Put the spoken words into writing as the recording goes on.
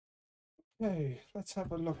Okay, let's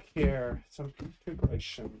have a look here. Some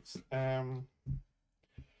integrations.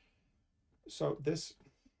 So this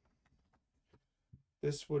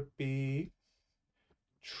would be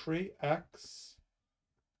 3x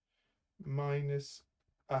minus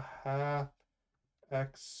a half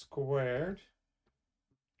x squared,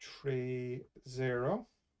 3, 0.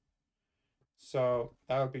 So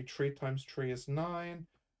that would be 3 times 3 is 9,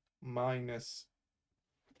 minus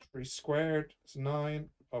 3 squared is 9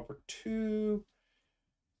 over 2.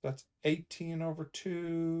 That's 18 over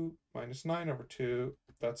 2 minus 9 over 2.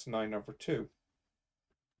 That's 9 over 2.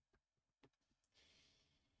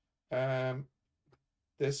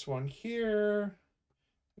 This one here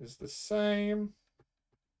is the same,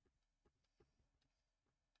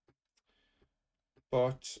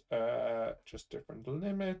 but just different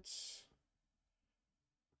limits.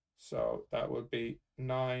 So that would be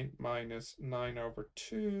 9 minus 9 over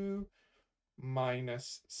 2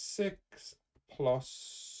 minus 6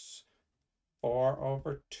 plus 4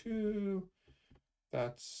 over 2.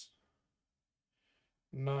 That's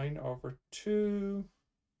 9 over 2.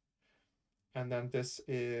 And then this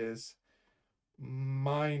is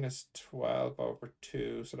minus 12 over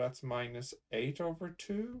 2. So that's minus 8 over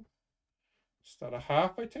 2. Is that a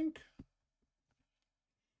half, I think?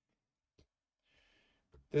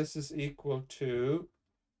 This is equal to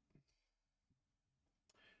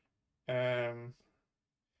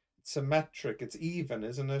symmetric. It's even,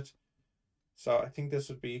 isn't it? So I think this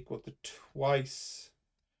would be equal to twice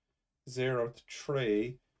 0 to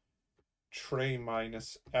 3, 3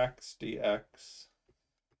 minus x dx,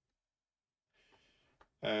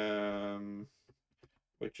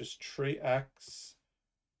 which is 3x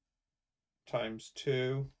times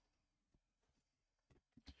 2,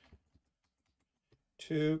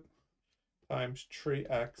 2 times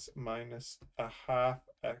 3x minus a half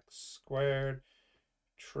x squared,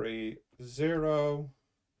 3, 0.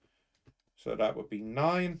 So that would be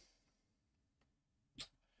 9.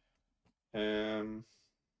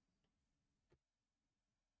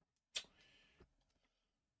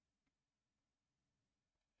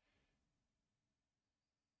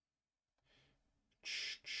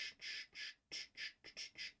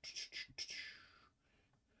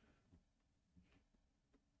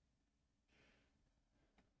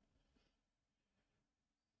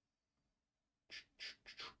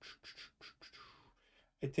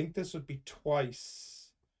 I think this would be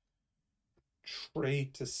twice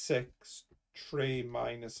 3 to 6, 3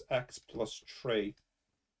 minus x plus 3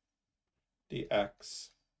 dx.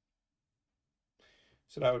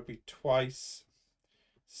 So that would be twice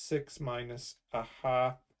 6 minus a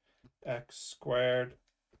half x squared,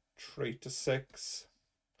 3 to 6.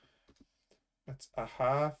 That's a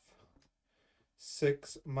half.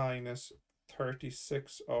 6 minus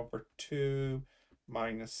 36 over 2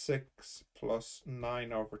 minus 6 plus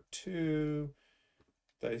 9 over 2.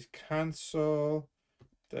 They cancel.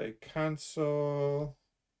 They cancel.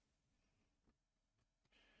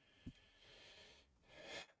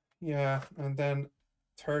 Yeah, and then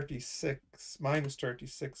 36 minus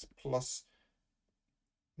 36 plus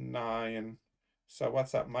 9. So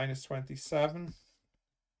what's that? Minus 27.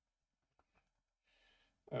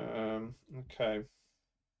 Okay.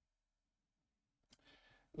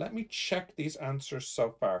 Let me check these answers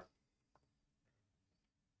so far.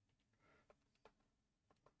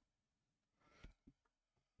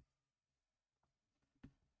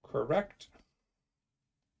 Correct.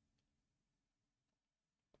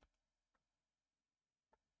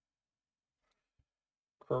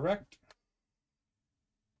 Correct.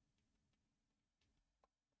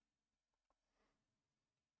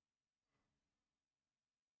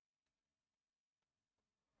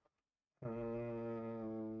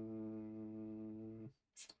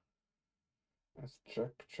 Let's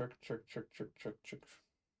check.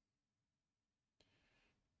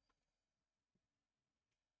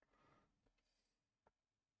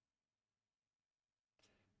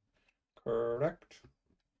 Correct.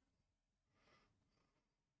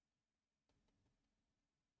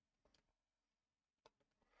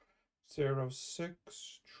 Zero,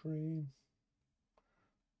 6, 3.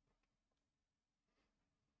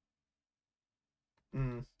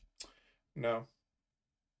 No.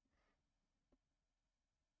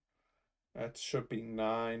 That should be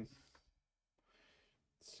 9.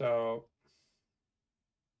 So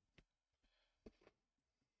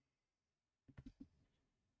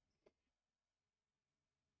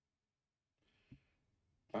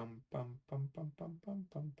bum bum bum bum bum bum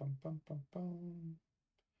bum bum bum bum bum.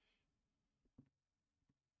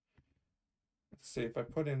 Let's see if I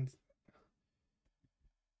put in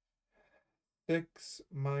 6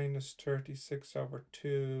 minus 36 over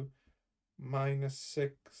 2 minus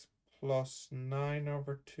 6 plus 9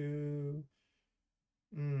 over 2.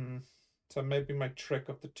 So maybe my trick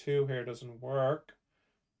of the 2 here doesn't work.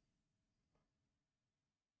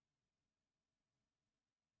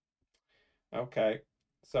 Okay,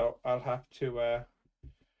 so I'll have to,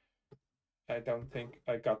 I don't think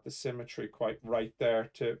I got the symmetry quite right there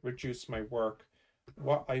to reduce my work.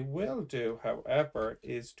 What I will do, however,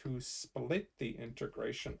 is to split the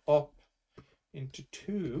integration up into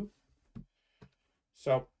 2.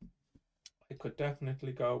 So I could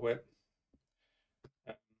definitely go with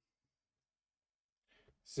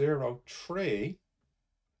 0, 3,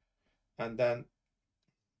 and then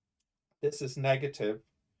this is negative.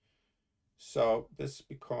 So this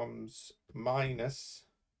becomes minus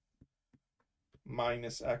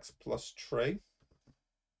x plus 3.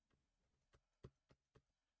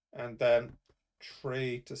 And then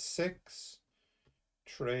 3 to 6,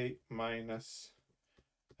 3 minus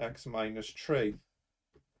x minus 3.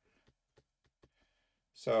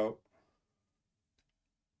 So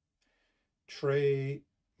 3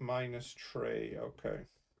 minus 3, okay.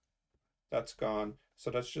 That's gone. So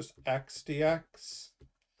that's just x dx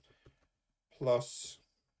plus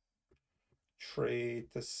 3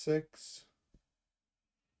 to 6,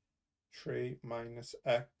 3 minus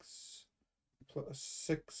x plus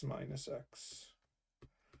 6 minus x.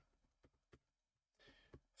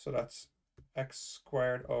 So that's x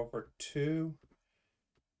squared over 2,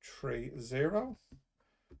 3, 0,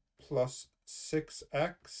 plus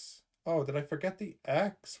 6x. Oh, did I forget the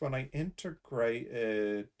x when I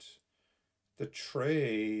integrated the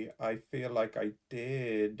 3? I feel like I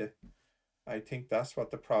did. I think that's what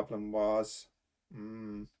the problem was.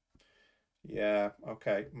 Yeah,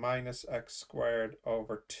 okay. Minus x squared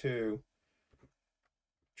over 2,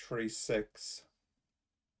 3, 6.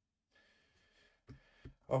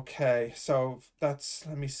 Okay, so that's,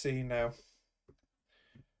 let me see now.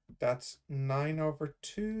 That's 9 over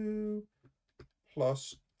 2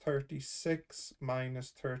 plus 36 minus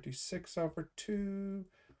 36 over 2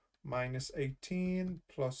 minus 18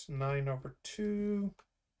 plus 9 over 2.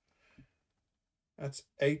 That's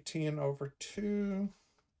 18 over 2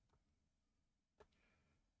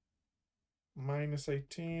 minus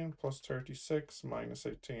 18 plus 36 minus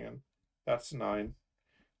 18. That's 9.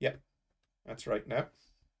 Yep, that's right now.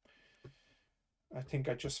 I think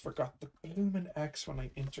I just forgot the bloomin' x when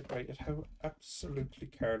I integrated. How absolutely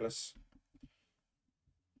careless.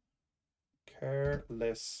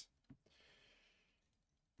 Careless.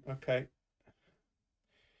 Okay.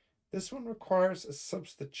 This one requires a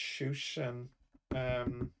substitution. I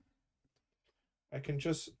can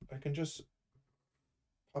just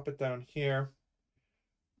pop it down here.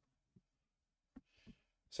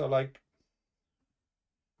 So like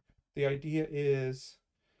the idea is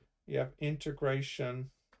you have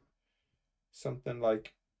integration something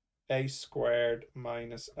like a squared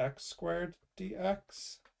minus x squared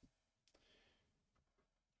dx.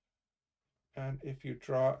 And if you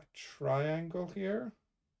draw a triangle here,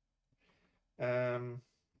 what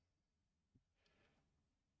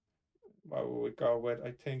will we go with?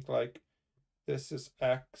 I think like this is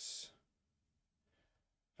x,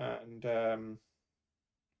 and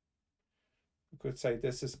we could say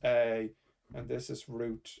this is a, and this is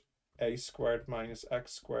root a squared minus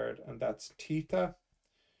x squared, and that's theta.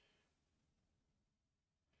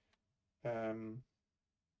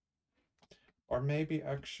 Or maybe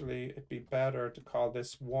actually it'd be better to call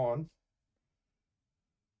this 1.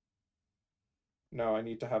 No, I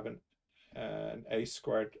need to have an a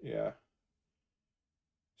squared, yeah.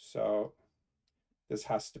 So this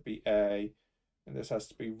has to be a, and this has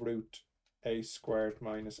to be root a squared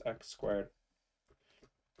minus x squared.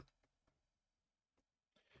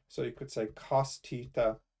 So you could say cos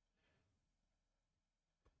theta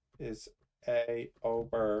is a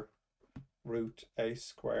over root a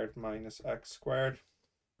squared minus x squared.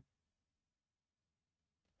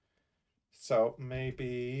 So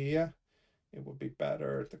maybe it would be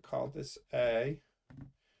better to call this a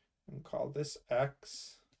and call this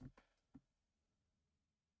x.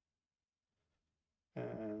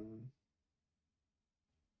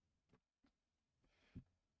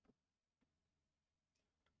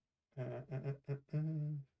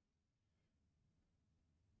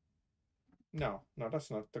 No,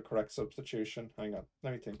 that's not the correct substitution. Hang on,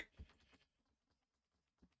 let me think.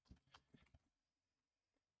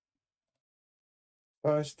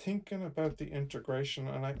 I was thinking about the integration,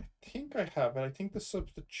 and I think I have it. I think the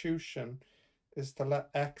substitution is to let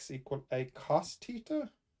x equal a cos theta.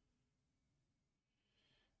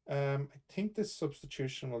 I think this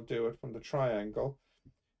substitution will do it from the triangle,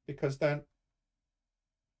 because then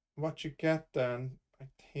what you get then, I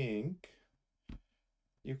think,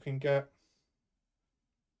 you can get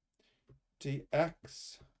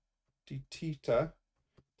dx d theta,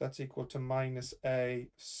 that's equal to minus a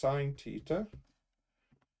sine theta.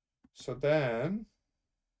 So then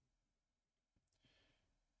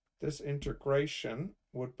this integration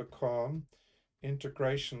would become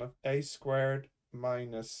integration of a squared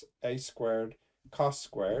minus a squared cos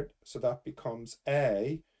squared. So that becomes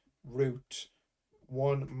a root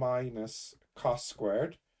 1 minus cos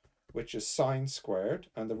squared, which is sine squared,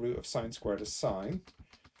 and the root of sine squared is sine.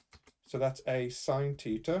 So that's a sine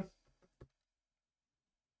theta.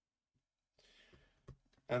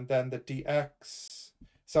 And then the dx.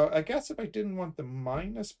 So I guess if I didn't want the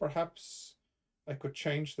minus, perhaps I could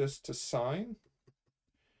change this to sine.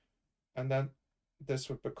 And then this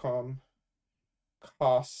would become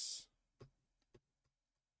cos.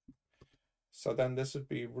 So then this would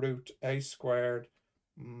be root a squared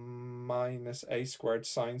minus a squared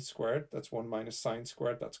sine squared. That's 1 minus sine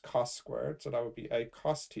squared. That's cos squared. So that would be a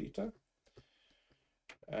cos theta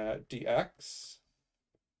dx.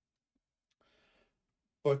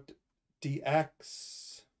 But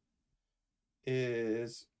dx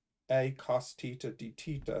is a cos theta d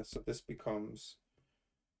theta. So this becomes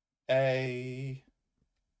a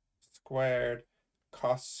squared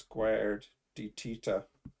cos squared d theta.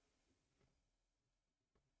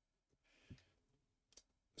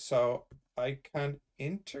 So I can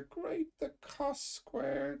integrate the cos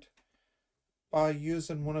squared by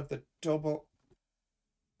using one of the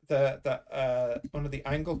one of the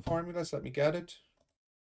angle formulas. Let me get it.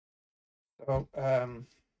 So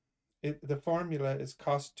the formula is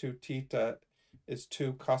cos 2 theta is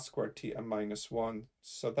 2 cos squared theta minus 1.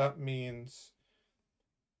 So that means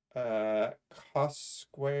cos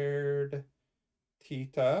squared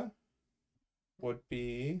theta would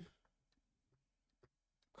be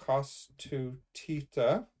cos 2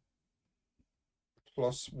 theta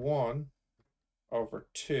plus 1 over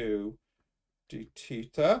 2 d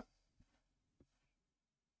theta.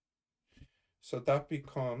 So that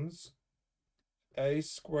becomes a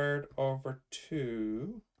squared over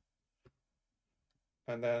 2,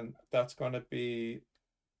 and then that's going to be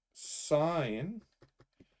sine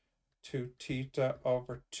 2 theta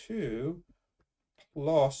over 2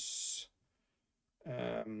 plus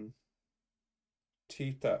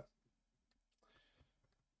theta.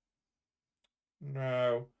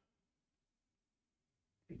 Now,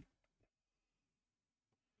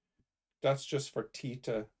 that's just for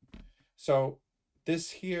theta. So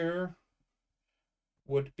this here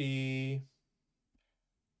would be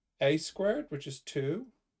a squared, which is 2.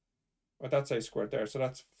 Well, that's a squared there. So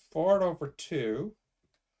that's 4 over 2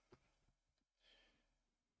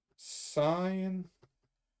 sine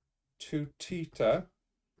 2 theta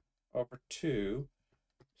over 2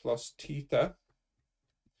 plus theta.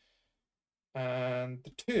 And the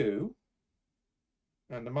 2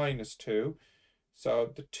 and the minus 2.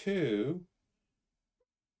 So the 2,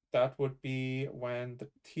 that would be when the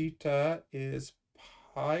theta is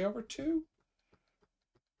pi over 2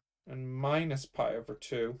 and minus pi over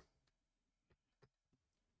 2.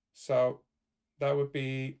 So that would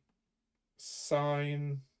be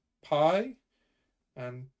sine pi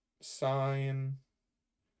and sine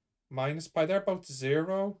minus pi. They're both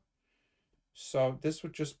 0. So this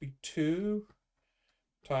would just be 2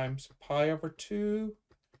 times pi over 2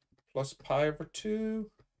 plus pi over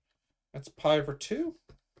 2. That's pi over 2.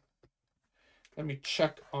 Let me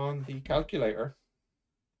check on the calculator.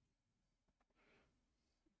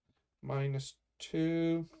 Minus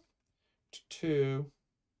 2 to 2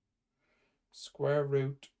 square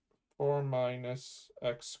root 4 minus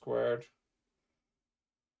x squared.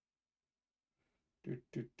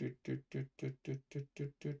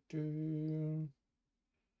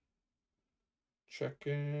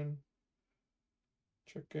 Checking.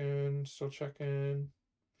 Still checking.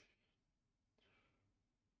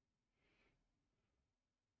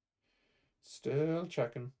 Still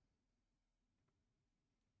checking.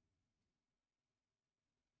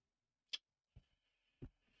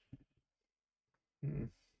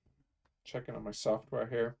 Checking on my software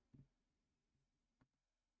here.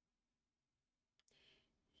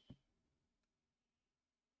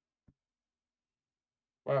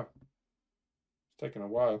 Wow, it's taking a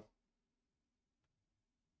while.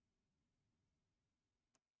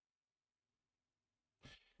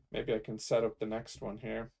 Maybe I can set up the next one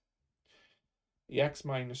here. The x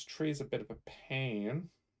minus 3 is a bit of a pain.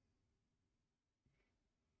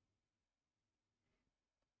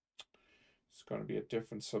 It's going to be a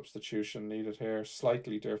different substitution needed here,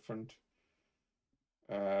 slightly different.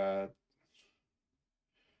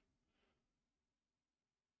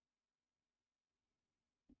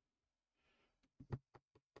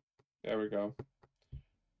 There we go.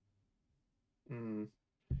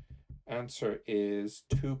 Answer is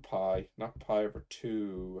 2 pi, not pi over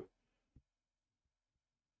 2.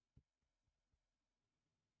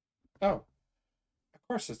 Oh, of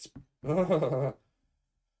course it's... of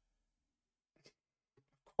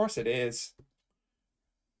course it is.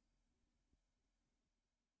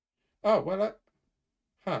 Oh, well,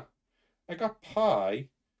 I got pi,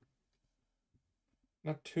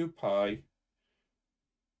 not 2 pi.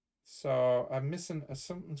 So I'm missing,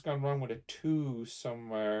 something's gone wrong with a 2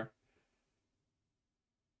 somewhere.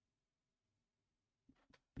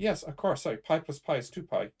 Yes, of course, sorry, pi plus pi is 2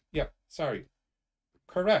 pi. Yep, sorry.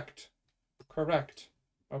 Correct. Correct.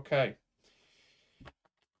 Okay.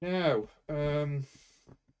 Now,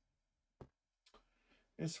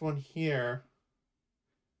 this one here.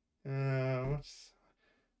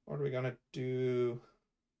 What are we gonna do?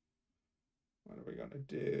 What are we gonna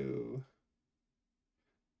do?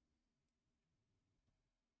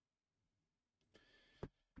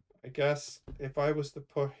 I guess if I was to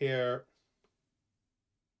put here,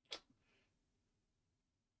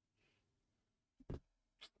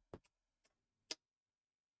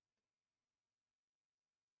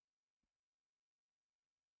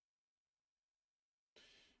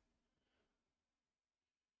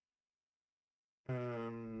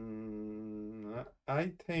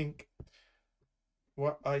 I think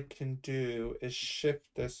what I can do is shift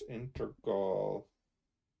this integral.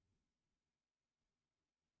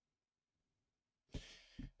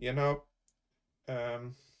 You know,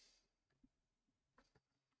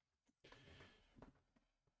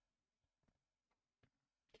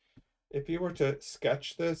 if you were to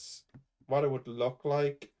sketch this, what it would look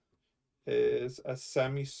like is a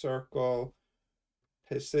semicircle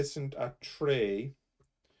persistent at 3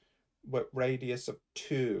 with radius of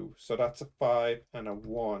 2. So that's a 5 and a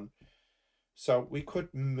 1. So we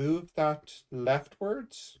could move that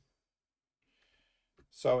leftwards.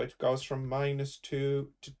 So it goes from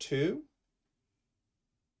 -2 to 2.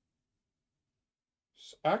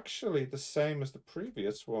 It's actually the same as the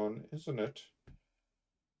previous one, isn't it?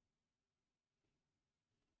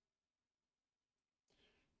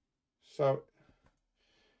 So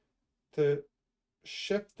to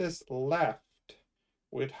shift this left,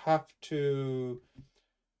 we'd have to,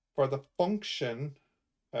 for the function,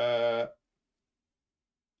 add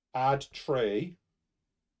 3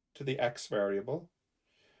 to the x variable,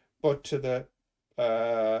 but to the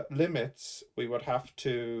limits, we would have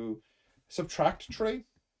to subtract 3.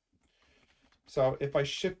 So if I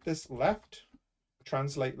shift this left,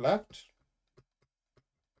 translate left,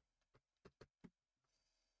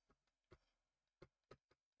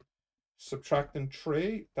 subtracting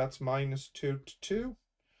 3, that's -2 to 2,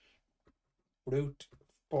 root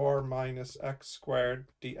 4 minus x squared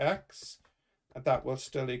dx, and that will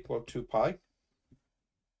still equal 2 pi.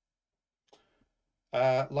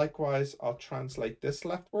 Likewise, I'll translate this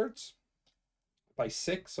leftwards by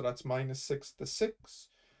 6, so that's -6 to 6,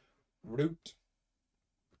 root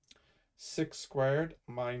 6 squared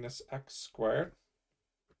minus x squared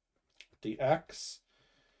dx.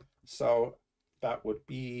 So that would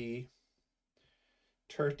be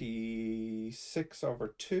 36 over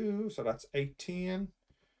 2, so that's 18,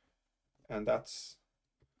 and that's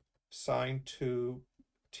sine 2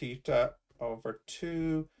 theta over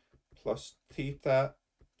 2 plus theta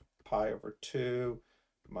pi over 2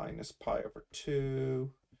 minus pi over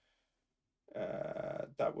 2.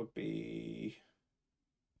 That would be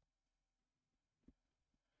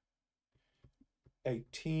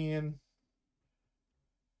 18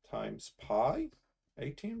 times pi,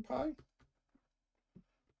 18 pi.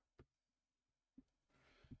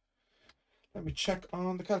 Let me check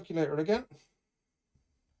on the calculator again.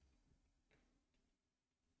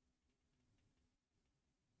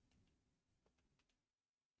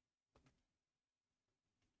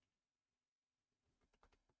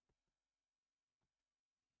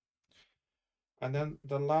 And then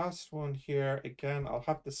the last one here, again, I'll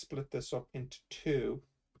have to split this up into 2.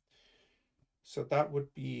 So that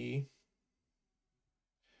would be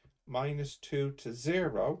 -2 to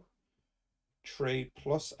 0, 3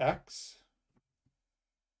 plus x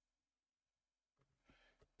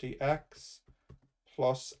dx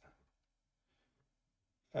plus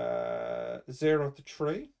 0 to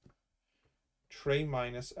 3, 3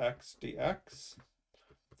 minus x dx.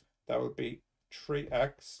 That would be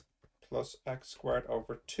 3x plus x squared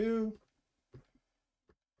over 2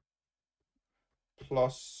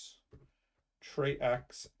 plus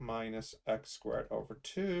 3x minus x squared over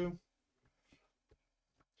 2.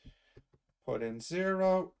 Put in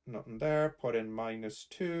 0, nothing there. Put in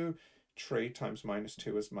 -2. 3 times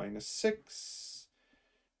 -2 is -6.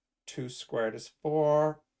 2 squared is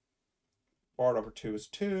 4. 4 over 2 is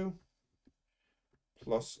 2.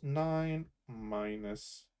 Plus 9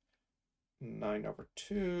 minus 9 over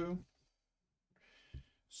 2.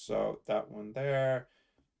 So that one there.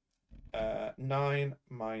 9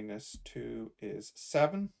 minus 2 is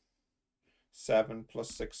 7. 7 plus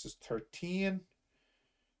 6 is 13.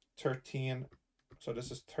 13. So this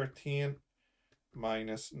is 13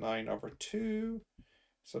 minus 9 over 2.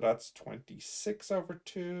 So that's 26 over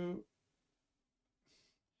 2.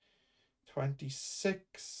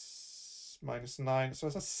 26 minus 9. So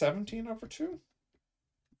that's 17 over 2.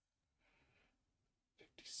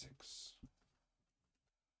 56.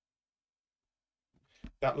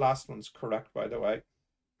 That last one's correct, by the way.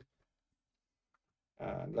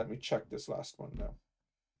 And let me check this last one now.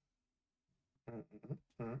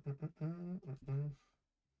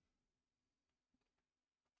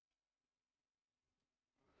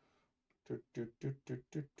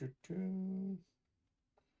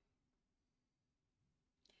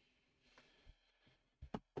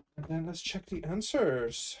 And then let's check the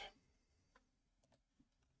answers.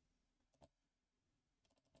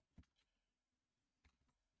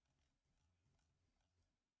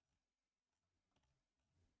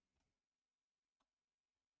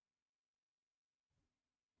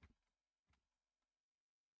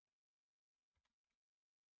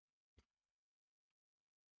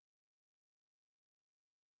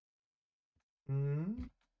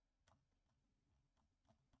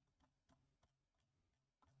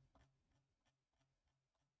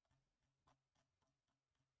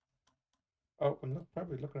 Oh, I'm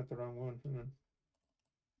probably looking at the wrong one.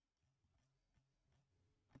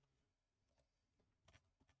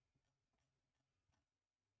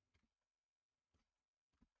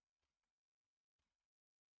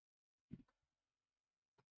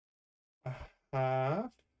 A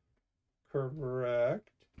half,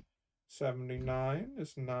 correct. 79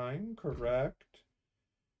 is 9, correct.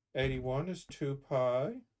 81 is 2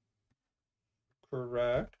 pi,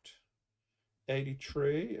 correct.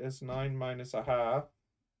 83 is 9 minus a half.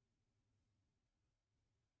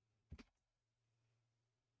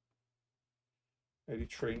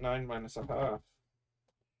 83, 9 minus a half.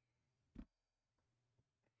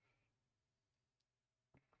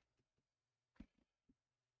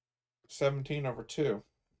 (17/2).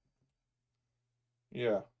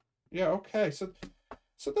 Yeah. Yeah, okay. So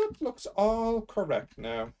that looks all correct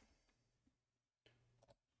now.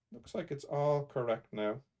 Looks like it's all correct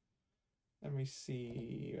now. Let me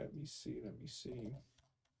see.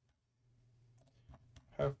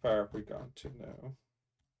 How far have we gone to now?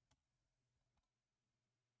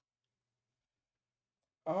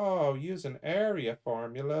 Oh, using area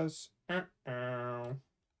formulas.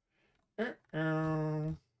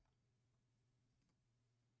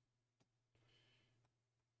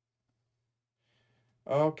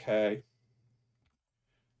 Okay.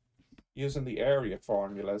 Using the area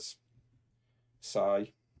formulas.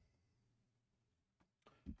 Sigh.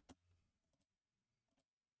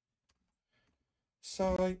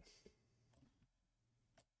 Sigh.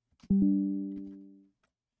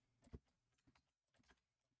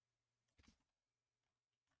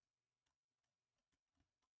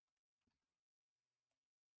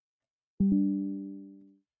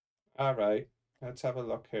 All right, let's have a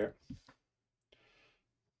look here.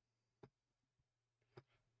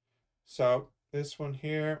 So this one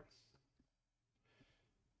here,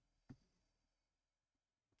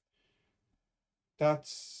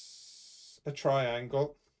 that's a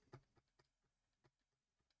triangle.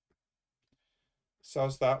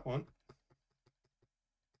 So's that one.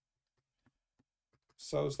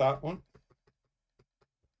 So's that one.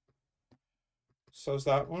 So's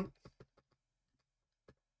that one.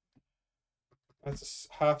 That's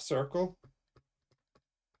a half circle.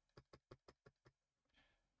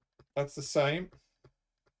 That's the same.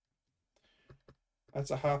 That's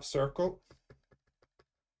a half circle.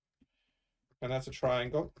 And that's a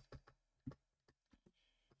triangle.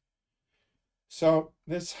 So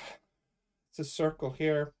this, it's a circle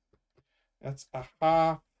here. That's a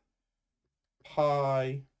half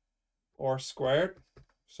pi r squared.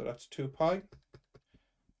 So that's 2 pi.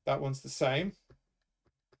 That one's the same.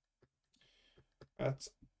 That's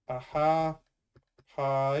a half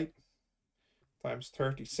pi times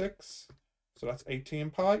 36. So that's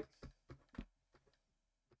 18 pi.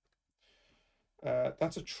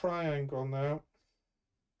 That's a triangle now.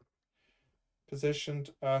 Positioned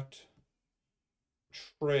at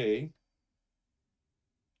 3.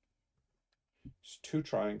 It's 2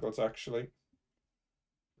 triangles actually.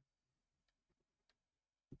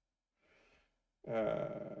 That's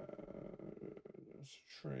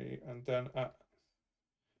 3, and then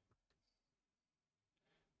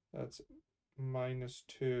That's minus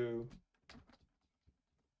 2.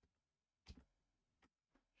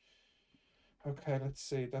 Okay, let's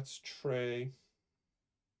see. That's 3.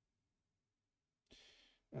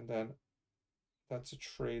 And then that's a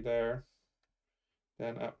 3 there.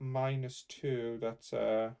 Then at minus 2, that's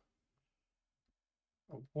a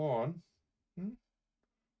 1.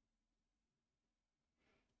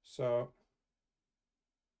 So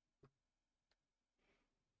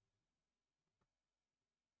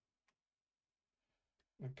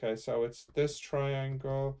okay, so it's this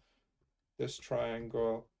triangle,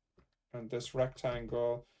 and this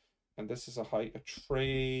rectangle, and this is a height of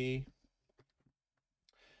 3.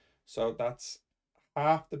 So that's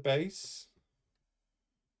half the base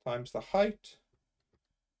times the height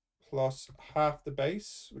plus half the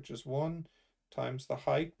base, which is 1, times the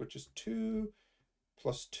height, which is 2,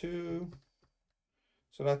 plus 2.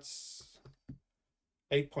 So that's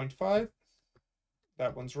 8.5.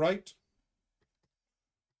 That one's right.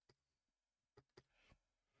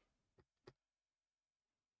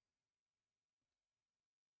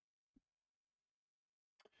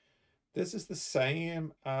 This is the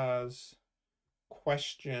same as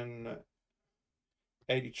question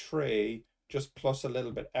 83, just plus a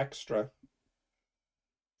little bit extra.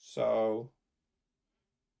 So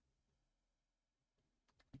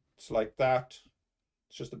it's like that.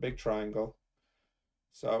 It's just a big triangle.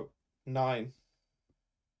 So 9,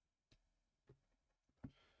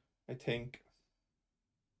 I think.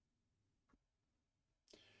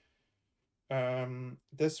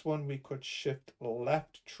 This one we could shift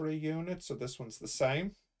left 3 units, so this one's the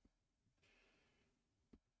same.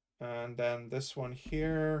 And then this one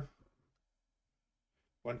here,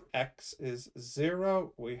 when x is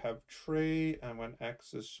 0, we have 3, and when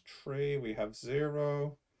x is 3, we have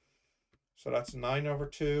 0. So that's 9 over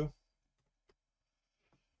 2.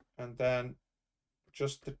 And then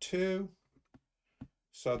just the 2.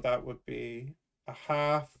 So that would be a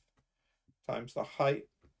half times the height,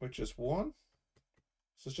 which is 1.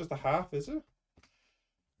 So it's just a half, is it?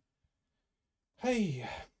 Hey.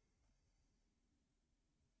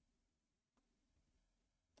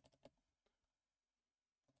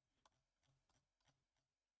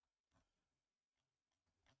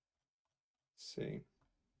 Let's see.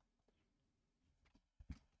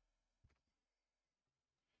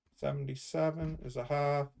 77 is a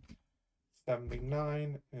half.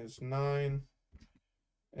 79 is 9.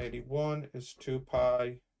 81 is 2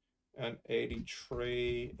 pi. And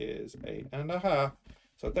 83 is 8.5.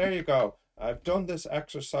 So there you go. I've done this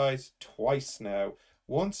exercise twice now.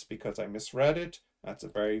 Once because I misread it. That's a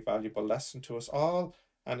very valuable lesson to us all.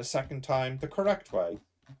 And a second time the correct way.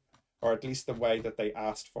 Or at least the way that they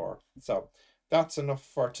asked for. So that's enough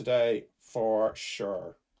for today for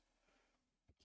sure.